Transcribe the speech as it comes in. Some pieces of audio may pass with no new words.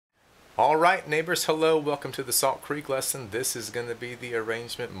Alright neighbors, hello, welcome to the Salt Creek lesson. This is going to be the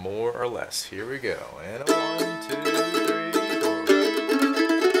arrangement more or less. Here we go. And a 1, 2, 3, 4.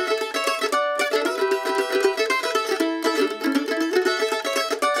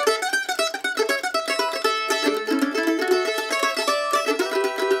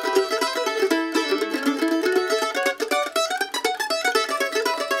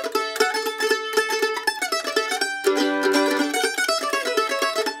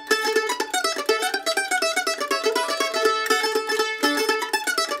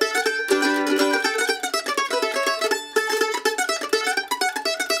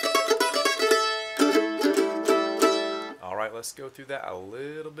 Alright, let's go through that a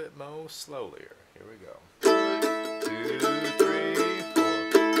little bit more slowly. Here we go. 2, 3, 4.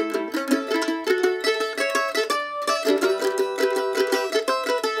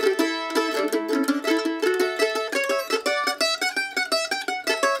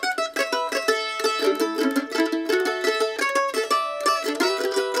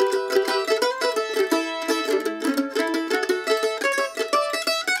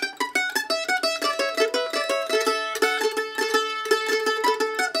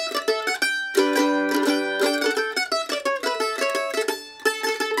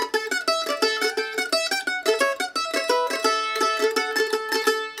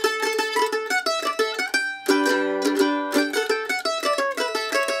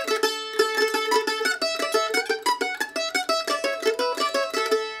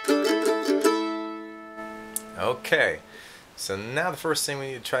 Okay, so now the first thing we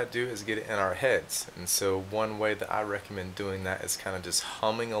need to try to do is get it in our heads. And so one way that I recommend doing that is kind of just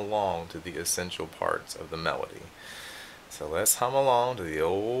humming along to the essential parts of the melody. So let's hum along to the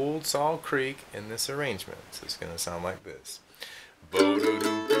old Salt Creek in this arrangement. So it's going to sound like this.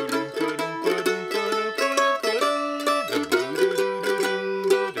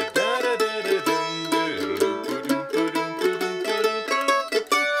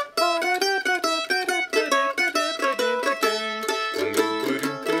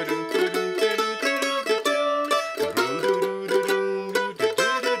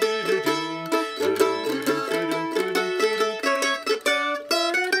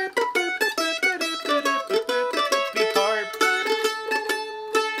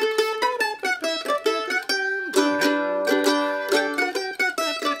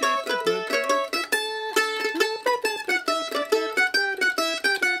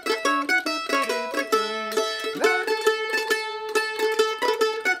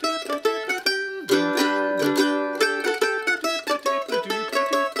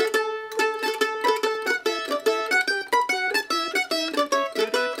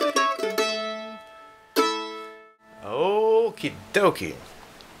 Okie dokie.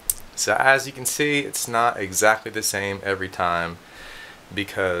 So as you can see, it's not exactly the same every time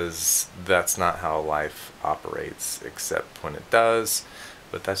because that's not how life operates, except when it does.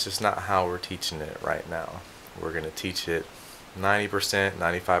 But that's just not how we're teaching it right now. We're going to teach it 90%,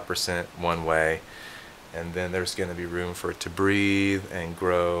 95% one way, and then there's going to be room for it to breathe and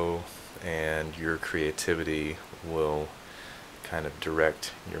grow, and your creativity will kind of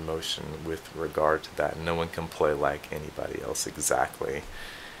direct your motion with regard to that. No one can play like anybody else exactly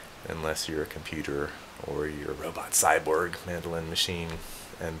unless you're a computer or you're a robot cyborg mandolin machine,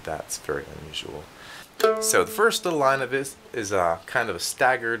 and that's very unusual. So the first little line of it is a kind of a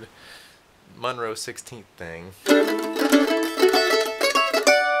staggered Monroe 16th thing,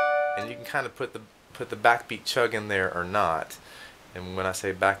 and you can kind of put the backbeat chug in there or not. And when I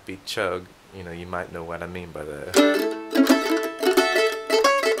say backbeat chug, you might know what I mean by that.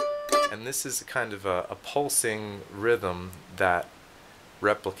 And this is kind of a pulsing rhythm that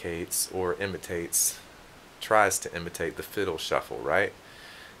replicates or imitates, tries to imitate the fiddle shuffle, right?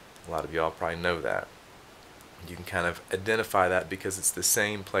 A lot of y'all probably know that. You can kind of identify that because it's the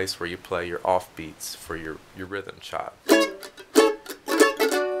same place where you play your offbeats for your rhythm chop.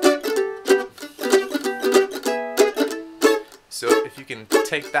 So if you can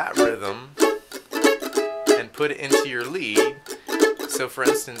take that rhythm and put it into your lead. So for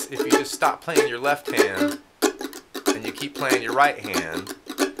instance, if you just stop playing your left hand and you keep playing your right hand,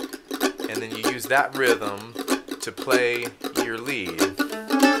 and then you use that rhythm to play your lead.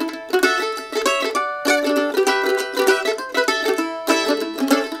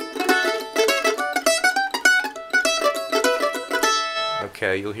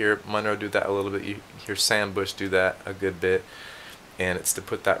 Okay, you'll hear Monroe do that a little bit. You hear Sam Bush do that a good bit. And it's to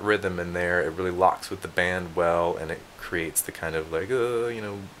put that rhythm in there. It really locks with the band well, and it creates the kind of like,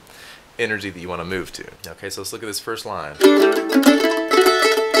 energy that you want to move to. Okay, so let's look at this first line.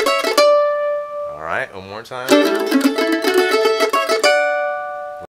 Alright, one more time.